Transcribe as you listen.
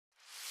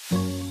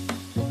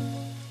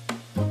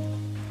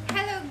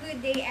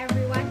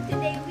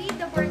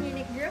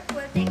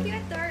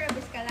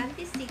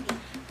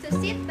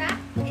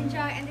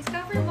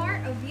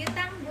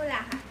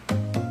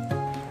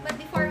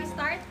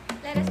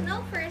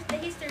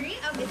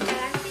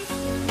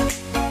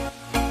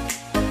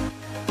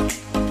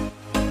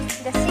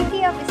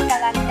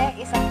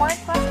is a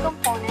fourth-class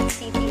component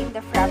city in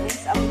the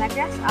province of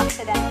Negros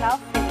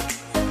Occidental, Philippines.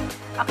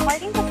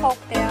 According to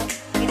folktale,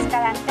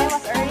 Escalante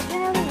was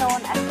originally known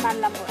as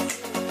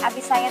Manlambos, a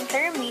Visayan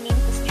term meaning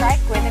to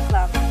strike with a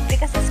club,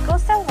 because its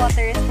coastal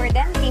waters were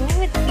then teeming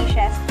with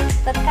fishes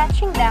that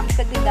catching them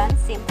could be done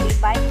simply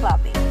by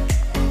clubbing.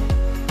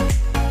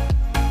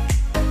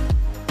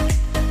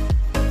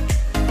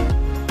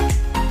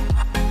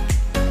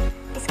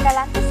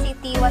 Escalante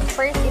City was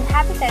first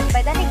inhabited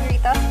by the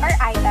Negritos or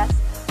Aitas,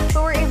 who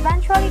were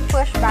eventually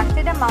pushed back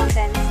to the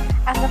mountains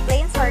as the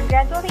plains were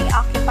gradually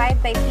occupied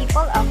by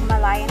people of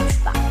Malayan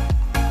stock.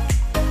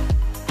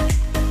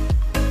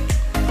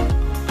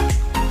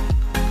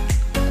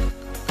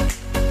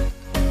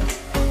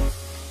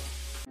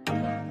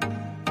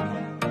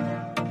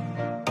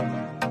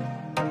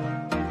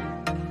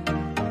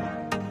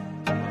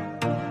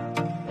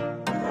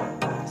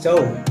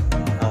 So,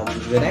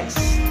 the next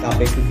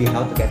topic would be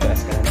how to get to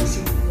Escalante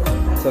City.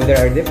 So there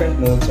are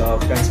different modes of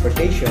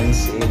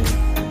transportations in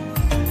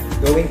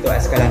going to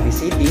Escalante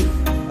City.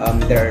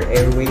 There are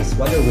airways,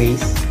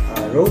 waterways,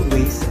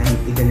 roadways, and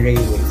even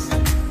railways.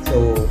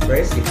 So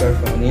first, if you're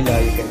from Manila,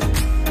 you can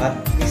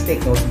please take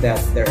note that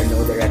there are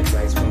no direct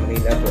flights from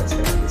Manila to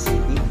Escalante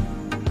City.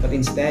 But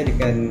instead, you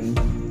can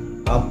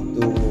opt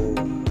to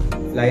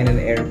fly in an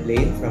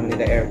airplane from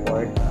Manila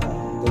Airport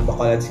to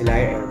Bacolod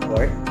Silay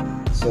Airport.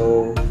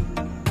 So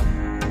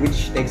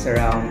which takes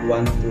around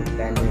 1 to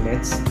 10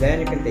 minutes.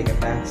 Then you can take a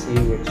taxi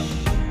which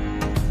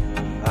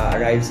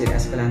arrives in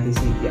Escalante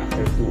City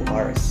after 2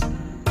 hours.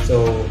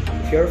 So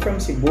if you're from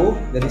Cebu,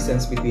 the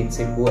distance between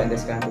Cebu and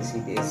Escalante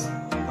City is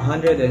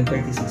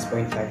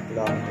 136.5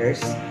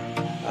 kilometers.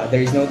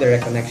 There is no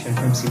direct connection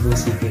from Cebu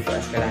City to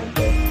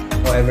Escalante.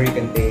 However, you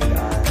can take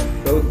a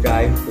road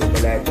drive to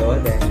Toledo,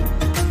 then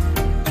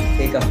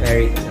take a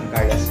ferry to San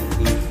Carlos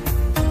City.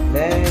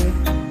 Then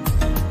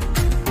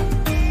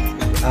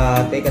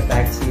take a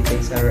taxi. It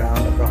takes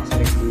around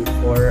approximately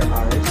 4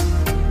 hours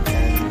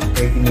and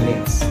 30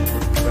 minutes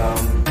from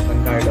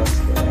San Carlos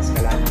to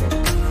Escalante.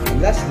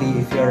 And lastly,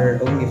 if you're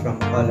only from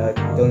Bacolod,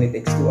 it only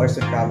takes 2 hours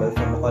to travel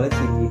from Bacolod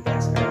City to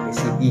Escalante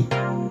City.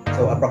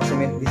 So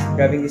approximate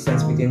driving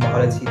distance between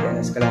Bacolod City and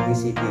Escalante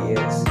City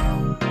is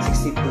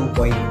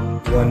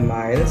 62.1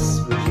 miles,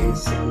 which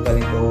is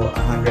equivalent to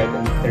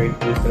 132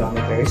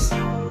 kilometers.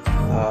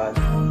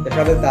 The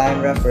travel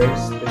time refers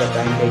to the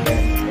time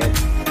taken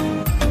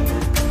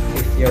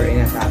you're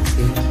in a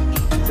taxi.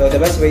 So the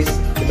best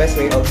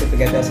way also to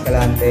get to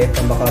Escalante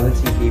from Bacolod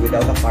City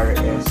without a car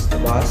is the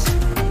bus,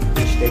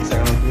 which takes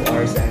around 2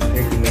 hours and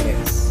 30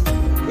 minutes.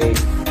 Okay.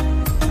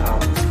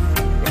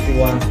 If you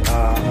want,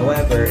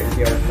 however, if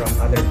you're from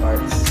other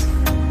parts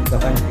of the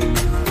country,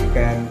 you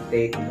can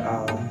take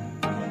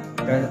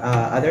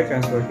other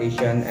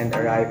transportation and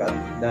arrive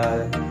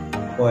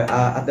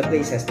at the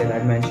places that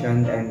I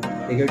mentioned and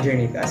take your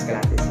journey to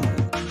Escalante City.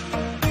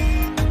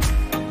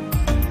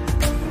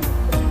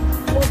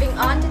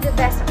 On to the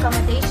best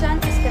accommodation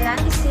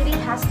Escalante City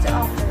has to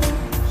offer.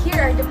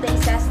 Here are the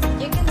places that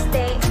you can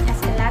stay in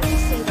Escalante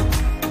City.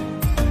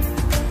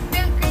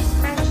 Philcris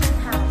Pension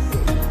House.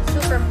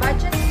 Super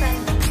budget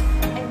friendly.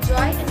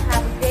 Enjoy and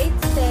have a great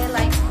stay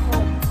like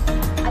home.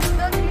 At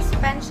Philcris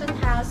Pension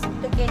House,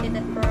 located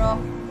at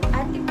Purok,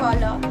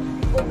 Antipolo,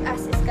 book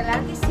as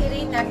Escalante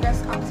City,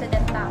 Negros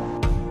Occidental.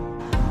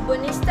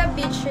 Bonista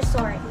Beach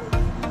Resort.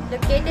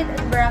 Located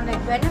at Barangay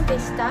Buena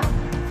Vista,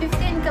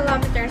 15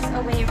 kilometers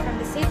away from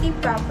the city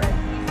proper.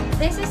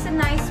 This is a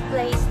nice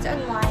place to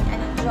unwind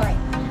and enjoy.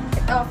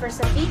 It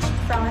offers a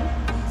beachfront,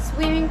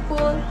 swimming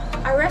pool,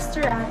 a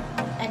restaurant,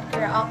 and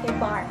karaoke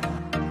bar.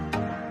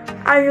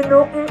 Are you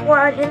looking for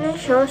a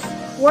delicious,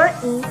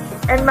 worthy,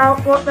 and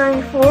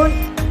mouth-watering food?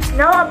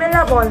 Now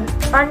available,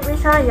 Pan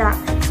Bisaya.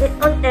 It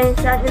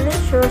contains a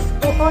delicious,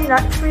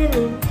 coconut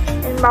filling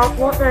and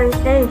mouth-watering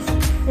taste.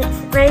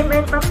 Its main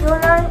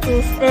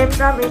popularity stems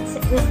from its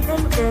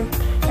distinctive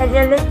and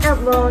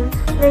delectable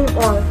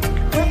flavor,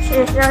 which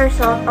is the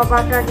result of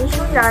a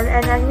traditional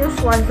and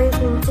unusual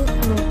baking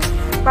technique.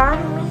 Pan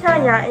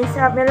Bisaya is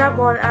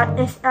available at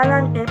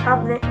Escalante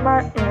Public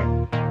Market.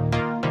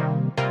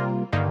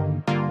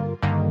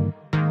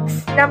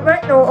 Number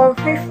 2 of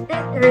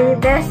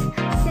 53 best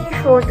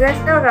seafood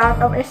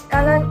restaurant of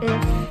Escalante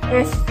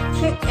is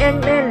Chicken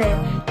Belly.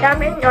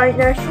 Come enjoy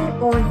their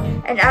seafood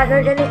and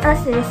other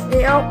delicacies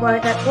they offer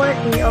that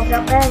worthy of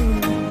the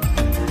penny.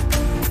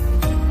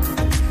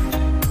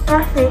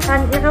 Cafe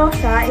Candy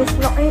Rosa is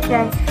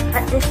located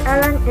at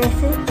Escalante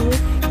City,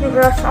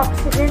 Negros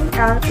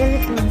Occidental,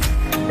 Philippines.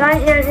 Try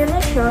their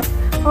delicious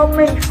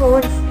homemade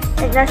foods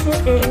in the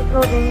city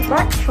including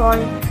bok choy,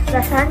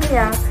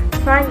 lasagna,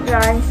 fried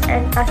rice,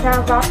 and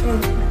cassava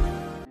cake.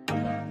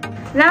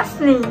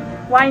 Lastly,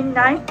 wine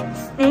night,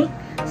 steak,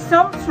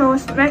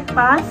 sumptuous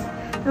breakfast,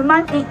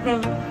 romantic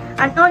day,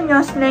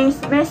 Antonio's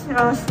Lace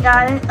Bistros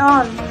got it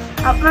all.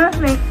 A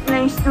perfect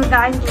place to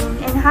dine in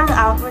and hang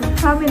out with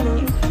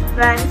family,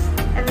 friends,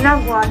 and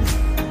loved ones.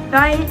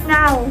 Try it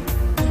now!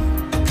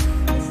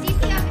 The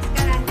city of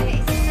Escalante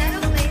is a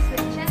settled place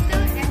with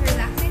gentle and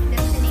relaxing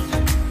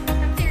destination.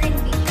 From serene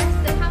beaches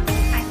to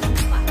humble hiking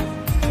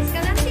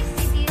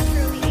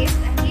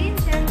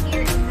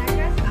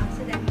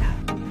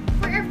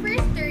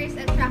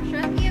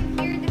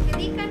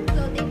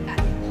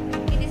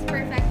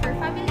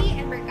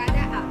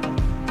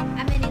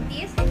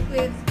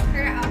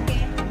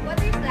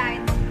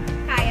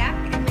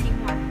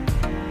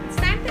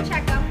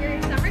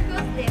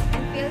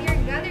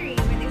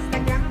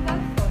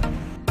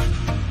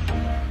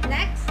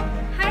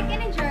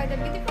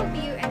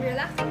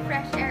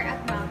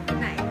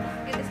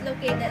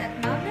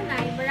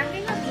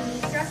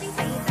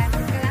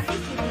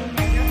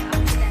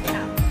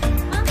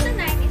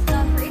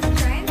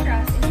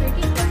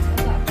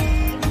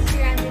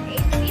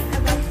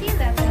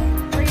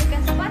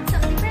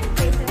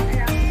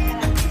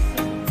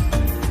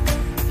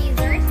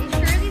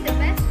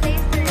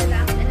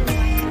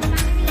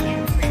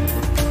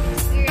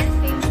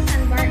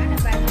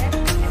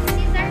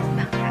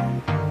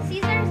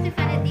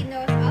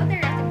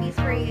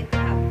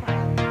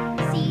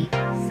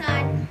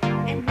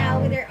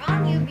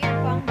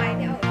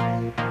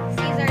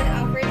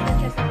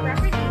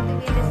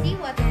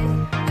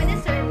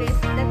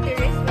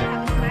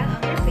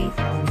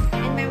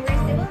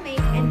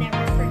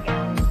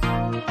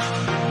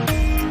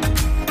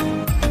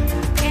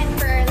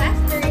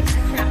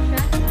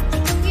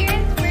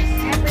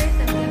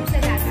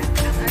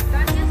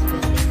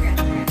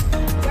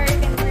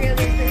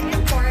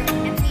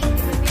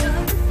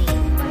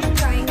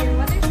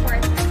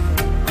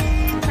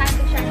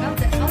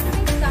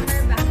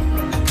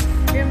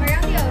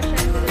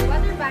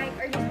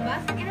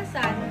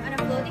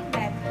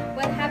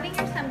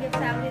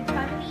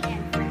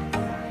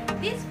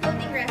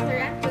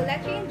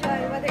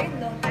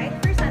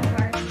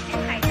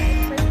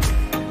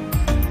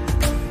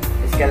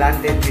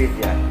Escalante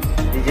trivia.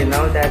 Did you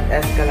know that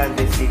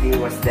Escalante City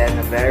was then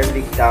a very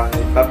big town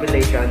with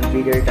population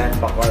bigger than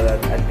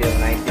Bacolod until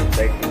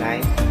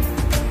 1939?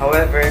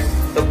 However,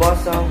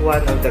 Toboso,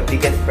 one of the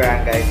biggest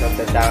barangays of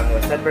the town,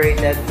 was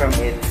separated from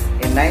it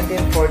in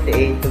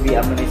 1948 to be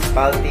a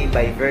municipality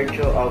by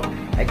virtue of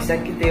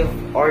Executive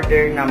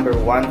Order No.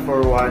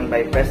 141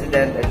 by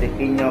President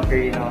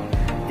Quirino,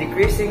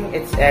 decreasing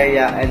its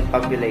area and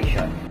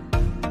population.